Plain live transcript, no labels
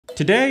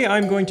Today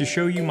I'm going to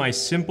show you my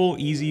simple,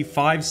 easy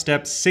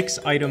 5-step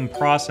 6-item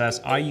process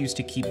I use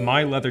to keep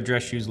my leather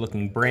dress shoes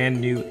looking brand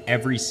new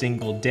every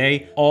single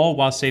day, all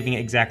while saving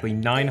exactly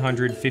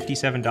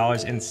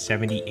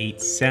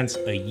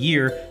 $957.78 a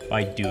year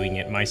by doing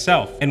it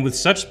myself. And with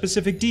such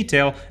specific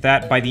detail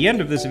that by the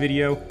end of this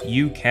video,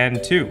 you can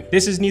too.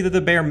 This is neither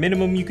the bare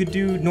minimum you could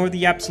do nor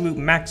the absolute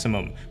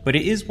maximum, but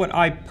it is what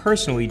I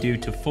personally do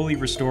to fully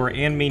restore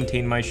and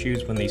maintain my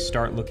shoes when they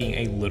start looking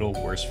a little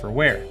worse for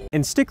wear.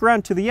 And stick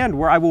around to the end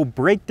where I will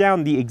break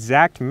down the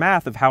exact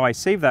math of how I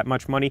save that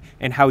much money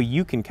and how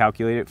you can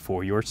calculate it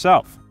for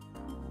yourself.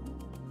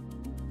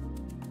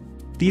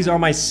 These are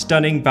my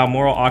stunning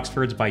Balmoral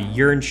Oxfords by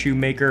Yearn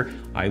Shoemaker.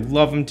 I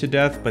love them to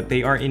death, but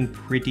they are in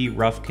pretty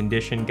rough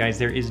condition. Guys,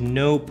 there is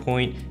no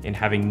point in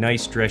having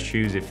nice dress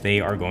shoes if they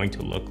are going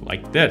to look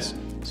like this.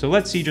 So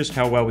let's see just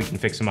how well we can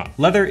fix them up.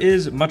 Leather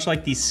is, much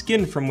like the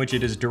skin from which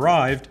it is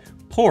derived,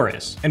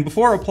 porous. And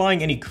before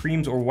applying any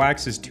creams or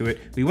waxes to it,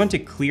 we want to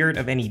clear it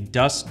of any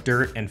dust,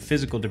 dirt, and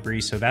physical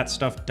debris so that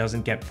stuff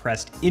doesn't get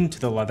pressed into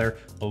the leather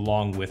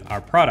along with our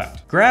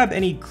product. Grab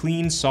any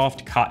clean,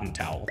 soft cotton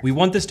towel. We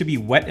want this to be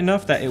wet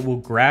enough that it will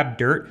grab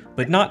dirt,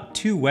 but not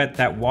too wet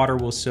that water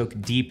will soak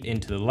deep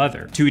into the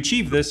leather. To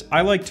achieve this,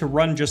 I like to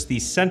run just the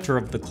center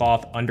of the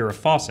cloth under a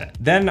faucet.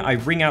 Then I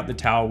wring out the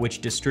towel,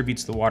 which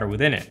distributes the water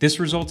within it. This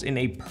results in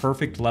a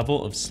perfect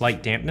level of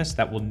slight dampness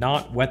that will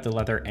not wet the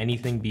leather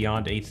anything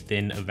beyond a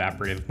thin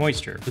evaporative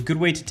moisture. A good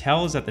way to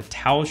tell is that the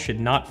towel should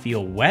not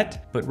feel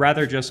wet, but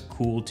rather just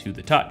cool to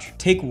the touch.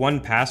 Take one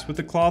pass with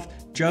the cloth,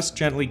 just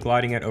gently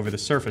gliding it over the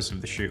surface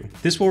of the shoe.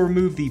 This will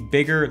remove the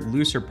bigger,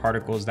 looser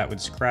particles that would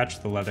scratch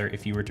the leather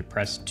if you were to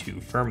press too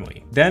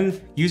firmly.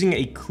 Then, using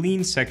a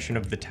clean section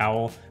of the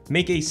towel,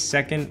 make a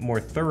second, more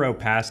thorough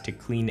pass to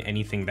clean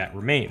anything that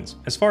remains.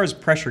 As far as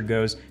pressure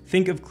goes,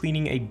 think of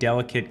cleaning a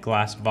delicate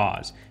glass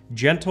vase.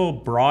 Gentle,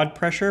 broad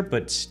pressure,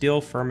 but still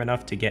firm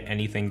enough to get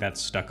anything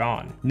that's stuck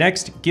on.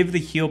 Next, give the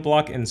heel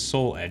block and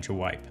sole edge a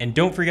wipe. And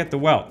don't forget the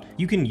welt.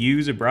 You can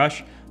use a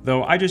brush,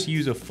 though I just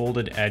use a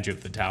folded edge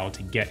of the towel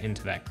to get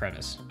into that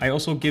crevice. I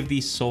also give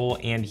the sole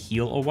and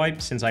heel a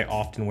wipe since I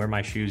often wear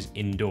my shoes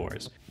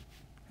indoors.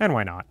 And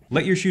why not?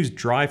 Let your shoes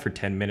dry for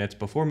 10 minutes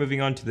before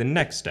moving on to the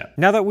next step.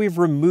 Now that we've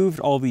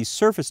removed all the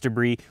surface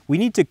debris, we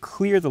need to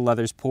clear the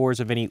leather's pores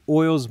of any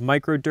oils,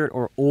 micro dirt,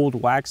 or old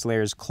wax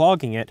layers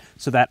clogging it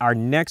so that our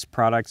next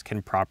products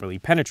can properly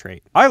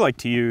penetrate. I like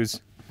to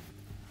use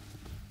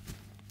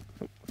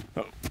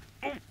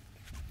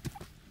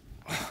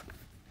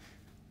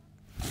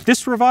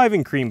this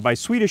Reviving Cream by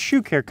Swedish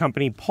shoe care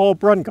company Paul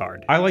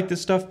Brungard. I like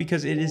this stuff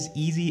because it is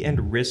easy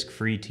and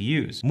risk-free to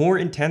use. More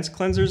intense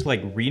cleansers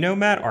like Reno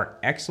Matte are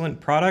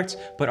excellent products,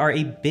 but are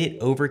a bit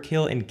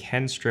overkill and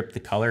can strip the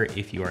color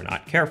if you are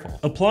not careful.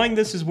 Applying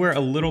this is where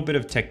a little bit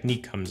of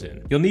technique comes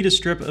in. You'll need a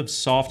strip of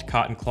soft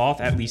cotton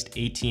cloth at least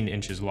 18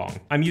 inches long.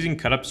 I'm using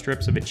cut-up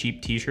strips of a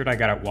cheap t-shirt I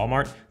got at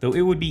Walmart, though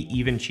it would be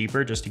even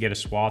cheaper just to get a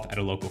swath at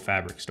a local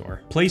fabric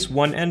store. Place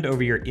one end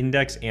over your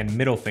index and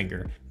middle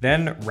finger,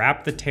 then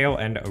wrap the tail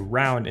end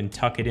around and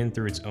tuck it in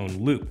through its own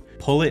loop.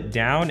 Pull it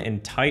down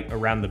and tight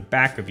around the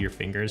back of your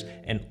fingers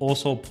and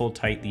also pull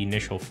tight the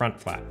initial front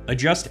flap.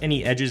 Adjust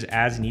any edges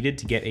as needed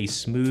to get a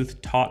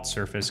smooth, taut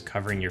surface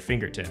covering your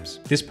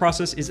fingertips. This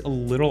process is a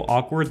little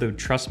awkward, though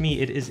trust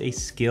me, it is a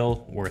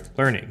skill worth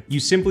learning. You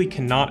simply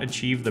cannot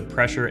achieve the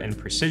pressure and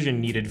precision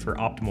needed for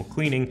optimal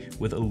cleaning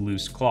with a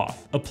loose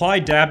cloth. Apply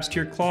dabs to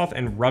your cloth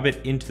and rub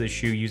it into the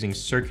shoe using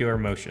circular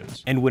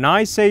motions. And when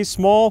I say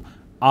small,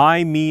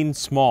 I mean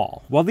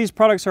small. While these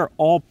products are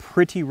all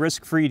pretty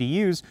risk-free to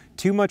use,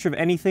 too much of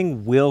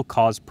anything will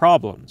cause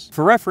problems.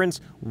 For reference,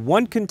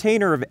 one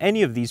container of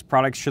any of these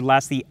products should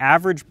last the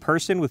average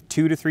person with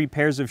 2 to 3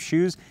 pairs of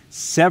shoes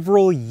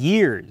several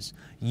years.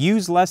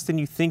 Use less than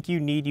you think you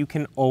need, you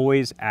can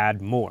always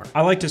add more.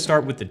 I like to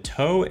start with the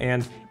toe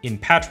and, in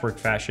patchwork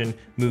fashion,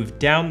 move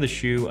down the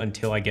shoe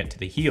until I get to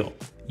the heel.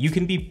 You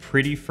can be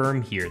pretty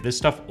firm here. This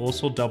stuff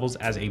also doubles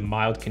as a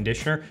mild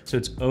conditioner, so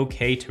it's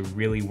okay to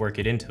really work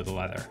it into the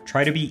leather.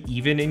 Try to be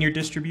even in your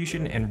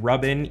distribution and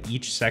rub in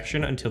each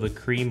section until the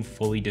cream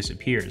fully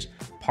disappears.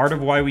 Part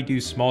of why we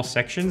do small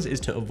sections is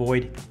to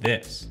avoid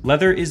this.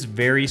 Leather is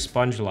very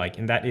sponge-like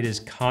in that it is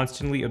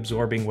constantly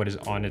absorbing what is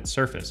on its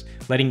surface.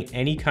 Letting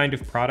any kind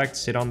of product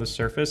sit on the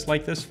surface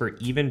like this for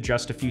even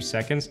just a few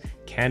seconds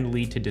can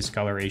lead to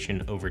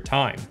discoloration over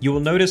time. You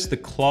will notice the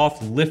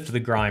cloth lift the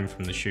grime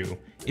from the shoe.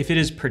 If it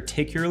is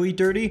particularly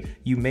dirty,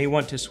 you may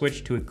want to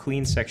switch to a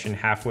clean section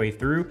halfway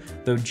through,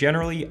 though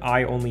generally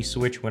I only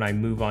switch when I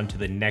move on to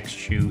the next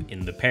shoe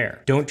in the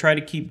pair. Don't try to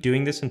keep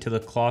doing this until the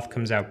cloth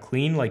comes out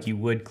clean like you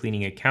would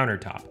cleaning a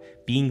countertop.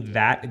 Being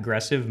that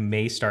aggressive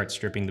may start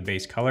stripping the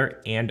base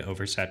color and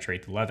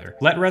oversaturate the leather.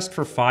 Let rest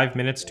for 5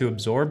 minutes to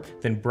absorb,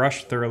 then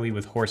brush thoroughly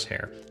with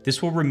horsehair.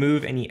 This will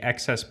remove any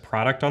excess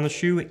product on the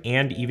shoe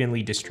and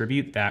evenly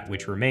distribute that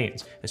which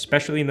remains,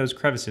 especially in those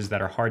crevices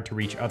that are hard to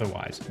reach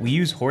otherwise. We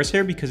use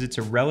horsehair because it's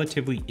a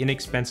relatively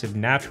inexpensive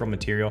natural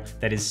material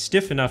that is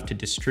stiff enough to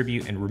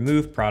distribute and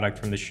remove product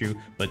from the shoe,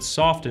 but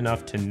soft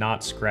enough to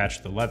not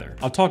scratch the leather.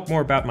 I'll talk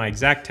more about my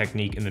exact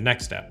technique in the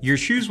next step. Your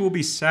shoes will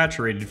be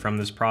saturated from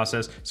this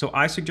process, so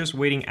I suggest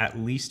waiting at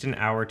least an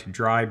hour to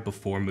dry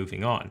before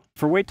moving on.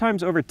 For wait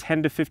times over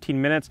 10 to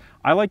 15 minutes,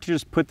 I like to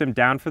just put them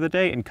down for the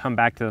day and come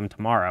back to them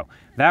tomorrow.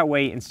 That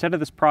way, instead of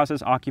this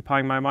process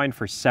occupying my mind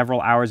for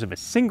several hours of a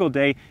single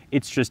day,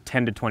 it's just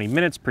 10 to 20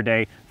 minutes per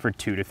day for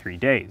 2 to 3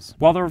 days.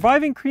 While the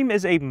reviving cream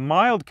is a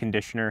mild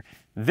conditioner,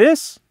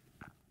 this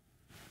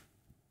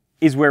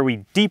is where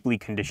we deeply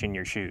condition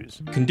your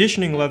shoes.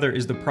 Conditioning leather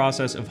is the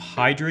process of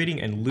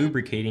hydrating and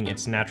lubricating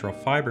its natural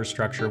fiber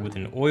structure with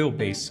an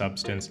oil-based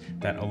substance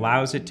that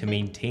allows it to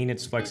maintain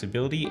its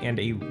flexibility and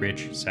a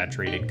rich,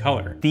 saturated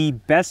color. The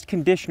best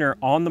conditioner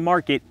on the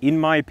market, in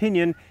my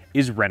opinion,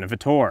 is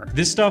Renovator.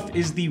 This stuff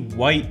is the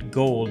white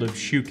gold of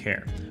shoe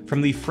care.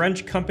 From the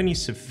French company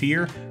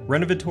Saphir,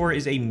 Renovator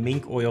is a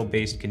mink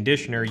oil-based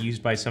conditioner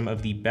used by some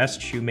of the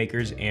best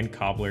shoemakers and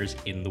cobblers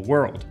in the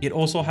world. It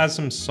also has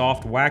some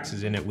soft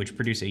waxes in it which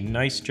produce a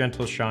nice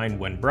gentle shine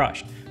when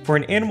brushed. For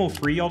an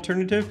animal-free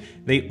alternative,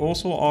 they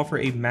also offer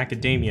a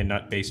macadamia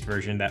nut-based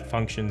version that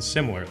functions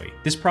similarly.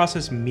 This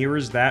process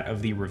mirrors that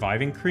of the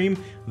reviving cream,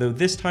 though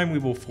this time we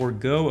will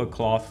forego a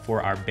cloth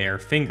for our bare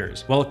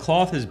fingers. While a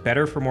cloth is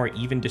better for more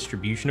even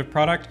distribution of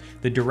product,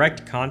 the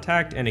direct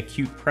contact and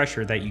acute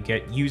pressure that you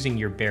get using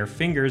your bare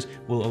fingers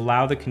will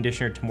allow the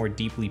conditioner to more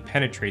deeply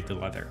penetrate the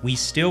leather. We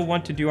still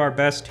want to do our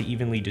best to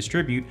evenly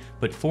distribute,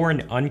 but for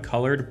an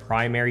uncolored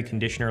primary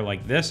conditioner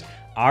like this,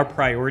 our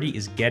priority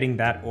is getting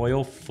that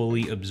oil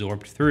fully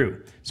absorbed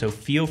through, so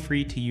feel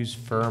free to use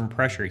firm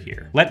pressure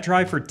here. Let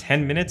dry for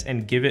 10 minutes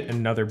and give it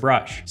another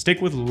brush.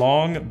 Stick with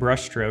long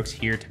brush strokes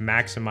here to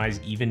maximize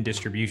even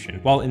distribution.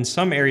 While in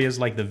some areas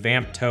like the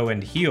vamp toe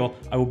and heel,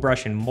 I will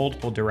brush in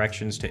multiple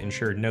directions to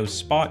ensure no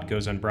spot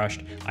goes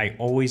unbrushed, I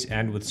always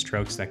end with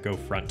strokes that go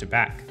front to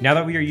back. Now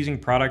that we are using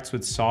products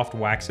with soft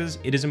waxes,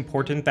 it is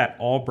important that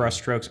all brush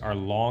strokes are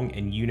long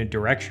and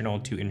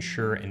unidirectional to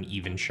ensure an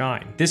even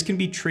shine. This can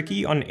be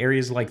tricky on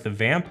areas like the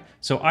vamp,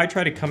 so I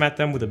try to come at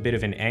them with a bit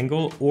of an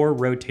angle or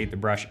rotate the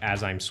brush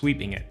as I'm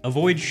sweeping it.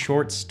 Avoid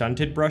short,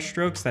 stunted brush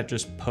strokes that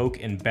just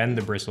poke and bend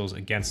the bristles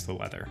against the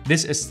leather.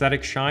 This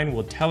aesthetic shine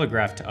will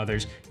telegraph to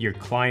others, your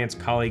clients,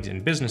 colleagues,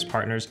 and business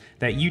partners,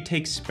 that you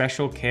take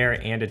special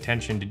care and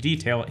attention to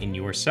detail in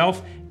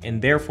yourself, and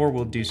therefore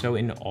will do so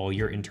in all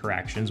your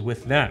interactions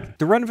with them.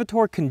 The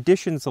Renovator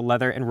conditions the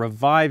leather and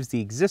revives the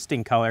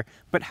existing color,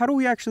 but how do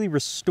we actually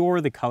restore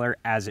the color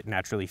as it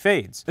naturally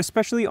fades?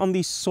 Especially on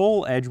the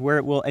sole edge where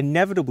it will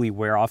inevitably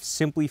wear off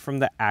simply from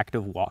the act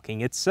of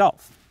walking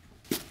itself.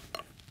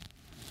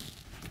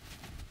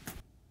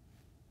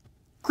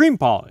 Cream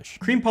polish.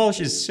 Cream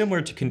polish is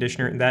similar to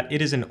conditioner in that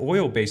it is an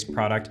oil-based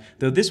product,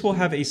 though this will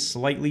have a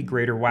slightly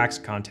greater wax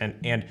content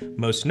and,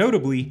 most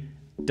notably,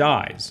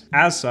 dyes.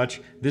 As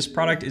such, this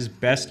product is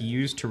best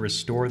used to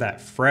restore that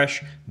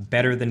fresh,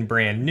 better than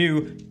brand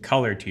new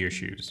color to your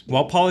shoes.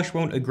 While polish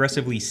won't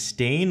aggressively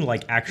stain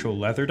like actual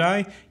leather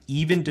dye,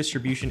 even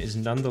distribution is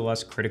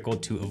nonetheless critical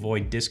to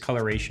avoid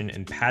discoloration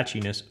and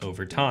patchiness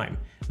over time.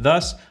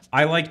 Thus,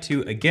 I like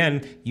to,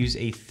 again, use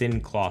a thin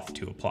cloth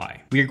to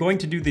apply. We are going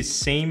to do the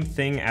same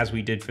thing as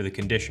we did for the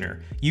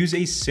conditioner. Use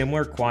a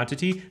similar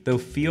quantity, though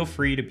feel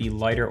free to be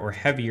lighter or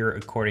heavier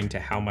according to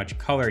how much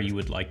color you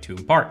would like to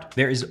impart.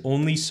 There is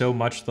only so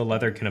much the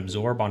leather can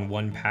absorb on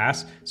one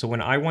pass, so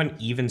when I want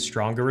even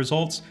stronger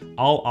results,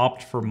 I'll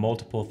opt for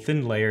multiple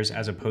thin layers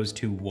as opposed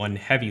to one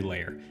heavy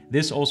layer.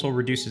 This also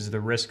reduces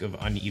the risk of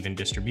uneven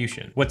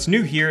distribution. What's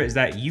new here is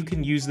that you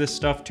can use this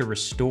stuff to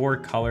restore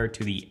color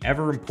to the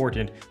ever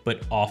important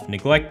but oft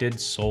neglected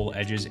sole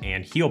edges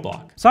and heel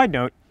block. Side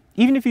note,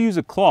 even if you use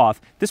a cloth,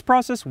 this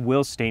process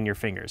will stain your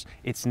fingers.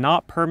 It's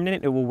not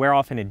permanent, it will wear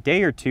off in a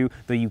day or two,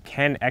 though you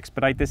can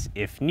expedite this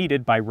if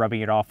needed by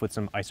rubbing it off with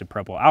some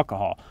isopropyl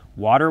alcohol.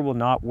 Water will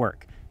not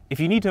work. If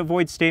you need to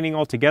avoid staining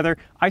altogether,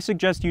 I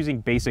suggest using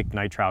basic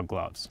nitrile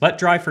gloves. Let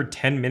dry for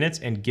 10 minutes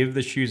and give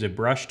the shoes a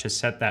brush to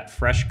set that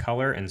fresh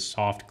color and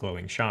soft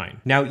glowing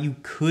shine. Now you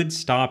could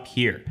stop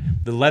here.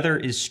 The leather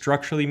is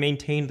structurally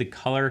maintained, the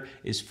color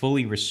is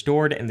fully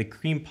restored, and the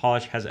cream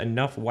polish has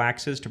enough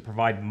waxes to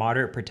provide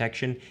moderate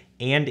protection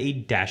and a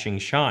dashing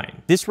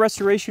shine. This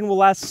restoration will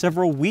last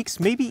several weeks,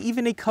 maybe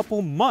even a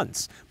couple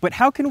months. But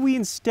how can we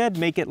instead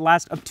make it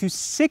last up to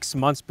 6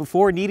 months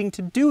before needing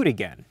to do it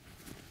again?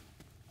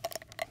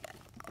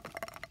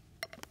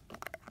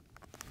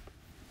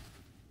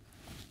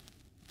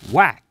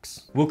 Wax.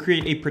 wax. We'll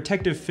create a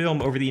protective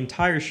film over the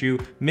entire shoe,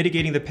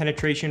 mitigating the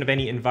penetration of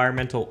any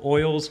environmental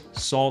oils,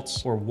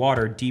 salts, or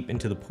water deep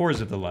into the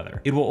pores of the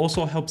leather. It will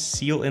also help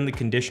seal in the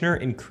conditioner,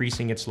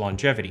 increasing its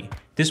longevity.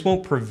 This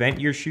won't prevent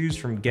your shoes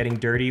from getting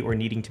dirty or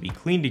needing to be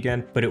cleaned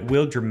again, but it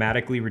will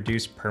dramatically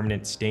reduce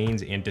permanent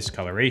stains and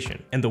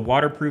discoloration. And the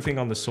waterproofing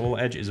on the sole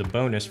edge is a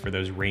bonus for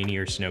those rainy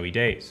or snowy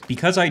days.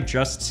 Because I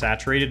just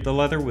saturated the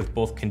leather with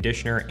both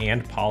conditioner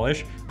and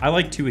polish, I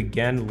like to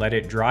again let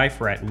it dry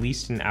for at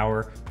least an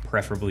hour,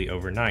 preferably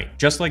overnight.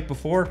 Just like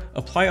before,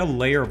 apply a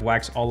layer of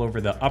wax all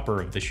over the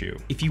upper of the shoe.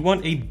 If you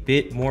want a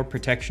bit more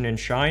protection and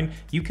shine,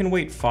 you can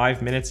wait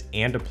 5 minutes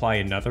and apply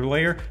another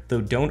layer, though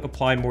don't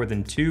apply more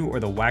than 2 or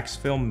the wax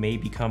film may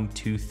become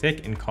too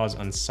thick and cause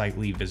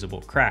unsightly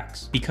visible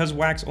cracks. Because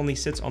wax only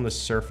sits on the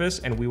surface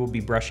and we will be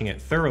brushing it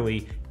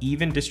thoroughly,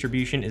 even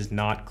distribution is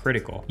not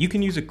critical. You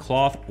can use a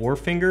cloth or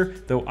finger,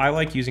 though I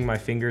like using my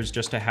fingers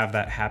just to have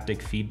that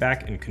haptic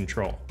feedback and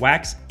control.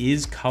 Wax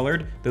is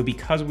colored, though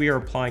because we are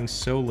applying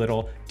so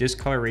little,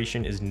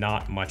 discoloration is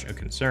not much a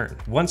concern.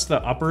 Once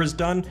the upper is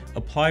done,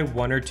 apply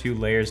 1 or 2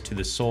 layers to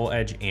the sole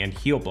edge and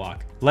heel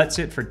block. Let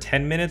sit for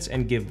 10 minutes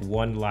and give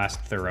one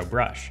last thorough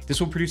brush. This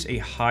will produce a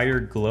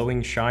higher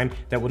glowing shine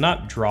that will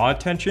not draw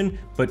attention,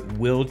 but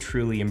will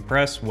truly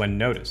impress when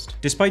noticed.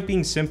 Despite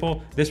being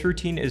simple, this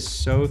routine is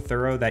so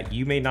thorough that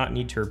you may not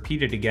need to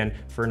repeat it again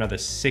for another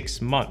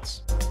 6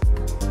 months.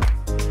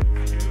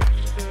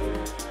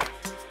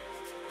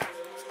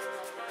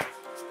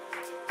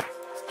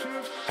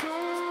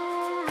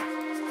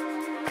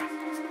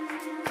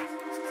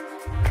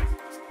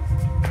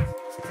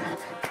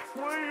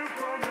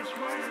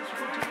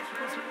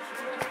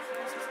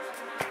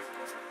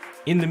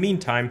 In the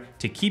meantime,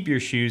 to keep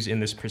your shoes in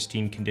this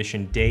pristine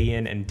condition day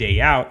in and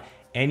day out,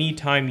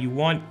 anytime you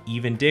want,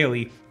 even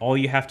daily, all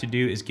you have to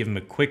do is give them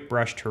a quick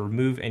brush to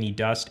remove any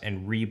dust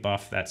and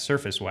rebuff that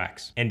surface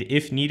wax. And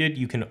if needed,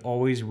 you can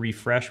always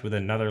refresh with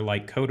another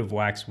light coat of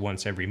wax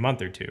once every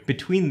month or 2.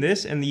 Between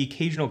this and the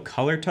occasional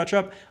color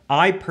touch-up,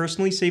 I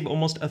personally save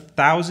almost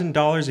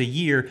 $1,000 a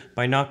year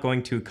by not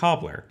going to a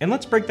cobbler. And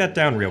let's break that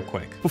down real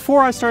quick.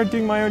 Before I started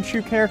doing my own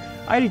shoe care,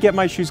 I had to get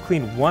my shoes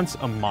cleaned once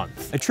a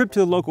month. A trip to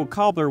the local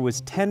cobbler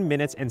was 10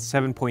 minutes and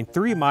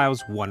 7.3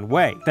 miles one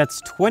way.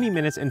 That's 20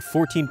 minutes and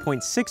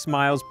 14.6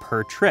 miles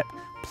per trip,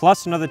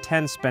 plus another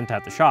 10 spent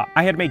at the shop.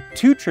 I had to make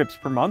 2 trips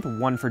per month,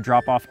 one for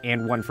drop-off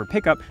and one for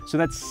pickup, so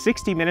that's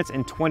 60 minutes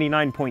and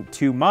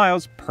 29.2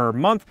 miles per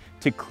month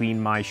to clean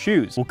my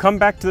shoes. We'll come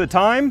back to the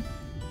time.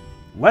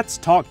 Let's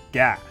talk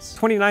gas.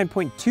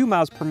 29.2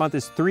 miles per month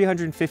is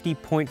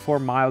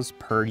 350.4 miles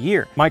per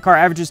year. My car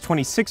averages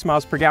 26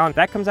 miles per gallon.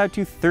 That comes out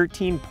to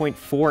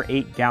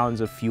 13.48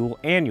 gallons of fuel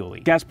annually.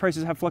 Gas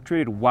prices have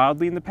fluctuated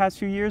wildly in the past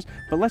few years,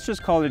 but let's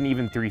just call it an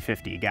even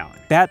 $3.50 a gallon.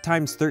 That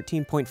times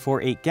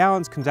 13.48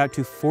 gallons comes out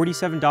to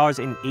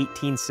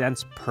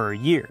 $47.18 per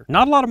year.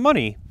 Not a lot of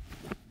money,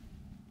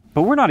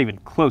 but we're not even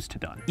close to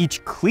done.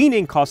 Each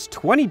cleaning costs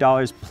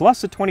 $20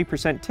 plus a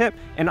 20% tip,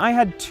 and I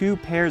had 2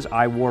 pairs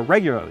I wore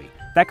regularly.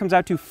 That comes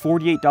out to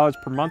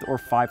 $48 per month or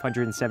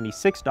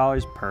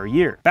 $576 per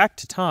year. Back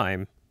to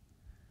time,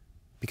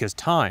 because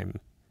time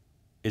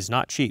is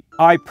not cheap.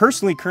 I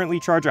personally currently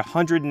charge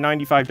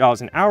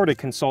 $195 an hour to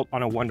consult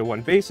on a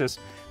one-to-one basis,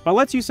 but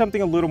let's use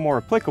something a little more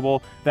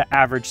applicable, the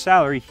average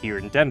salary here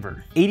in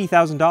Denver.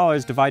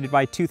 $80,000 divided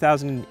by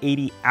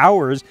 2,080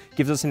 hours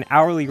gives us an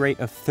hourly rate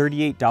of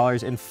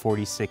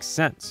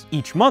 $38.46.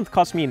 Each month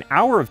costs me an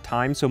hour of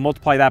time, so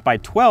multiply that by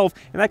 12,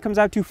 and that comes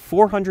out to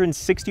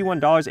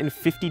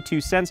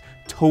 $461.52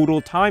 total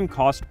time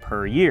cost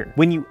per year.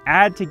 When you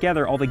add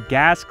together all the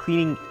gas,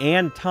 cleaning,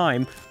 and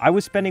time, I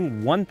was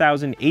spending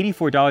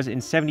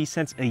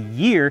 $1,084.70 a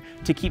year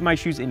to keep my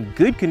shoes in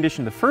good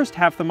condition the first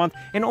half of the month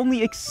and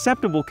only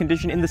acceptable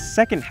condition in the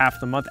second half of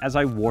the month as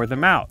I wore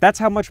them out. That's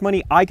how much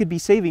money I could be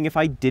saving if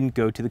I didn't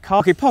go to the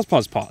cobbler. Okay, pause.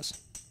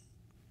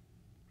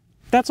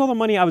 That's all the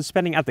money I was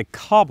spending at the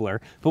cobbler,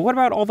 but what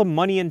about all the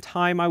money and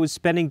time I was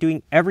spending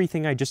doing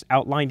everything I just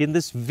outlined in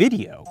this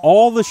video?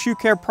 All the shoe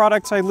care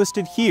products I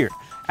listed here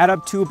add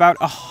up to about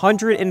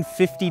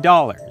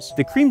 $150.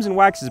 The creams and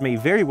waxes may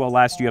very well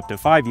last you up to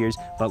 5 years,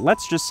 but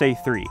let's just say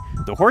 3.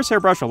 The horsehair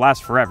brush will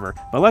last forever,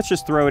 but let's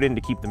just throw it in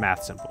to keep the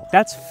math simple.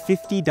 That's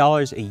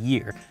 $50 a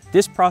year.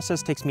 This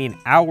process takes me an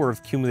hour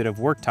of cumulative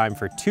work time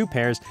for 2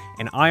 pairs,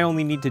 and I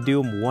only need to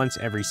do them once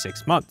every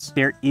 6 months.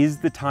 There is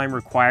the time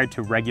required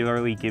to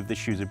regularly give the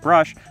shoes a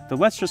brush, though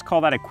let's just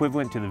call that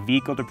equivalent to the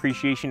vehicle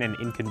depreciation and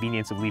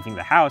inconvenience of leaving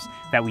the house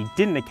that we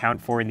didn't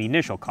account for in the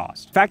initial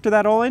cost. Factor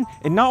that all in,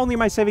 and not only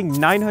am I saving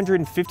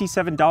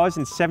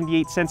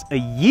 $957.78 a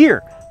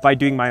year by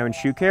doing my own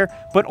shoe care,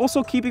 but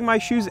also keeping my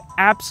shoes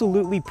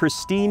absolutely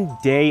pristine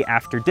day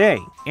after day.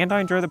 And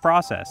I enjoy the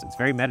process. It's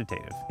very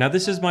meditative. Now,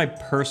 this is my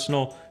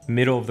personal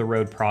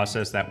middle-of-the-road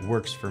process that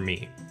works for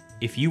me.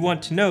 If you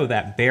want to know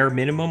that bare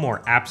minimum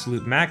or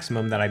absolute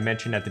maximum that I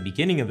mentioned at the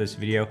beginning of this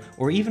video,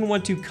 or even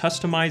want to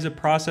customize a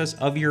process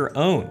of your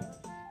own,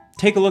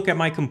 Take a look at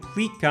my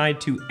complete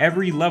guide to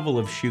every level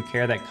of shoe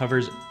care that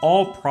covers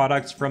all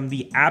products from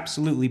the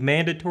absolutely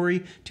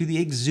mandatory to the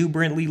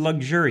exuberantly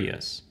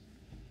luxurious.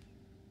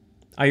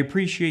 I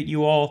appreciate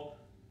you all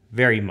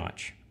very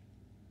much.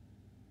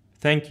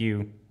 Thank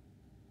you,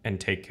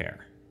 and take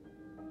care.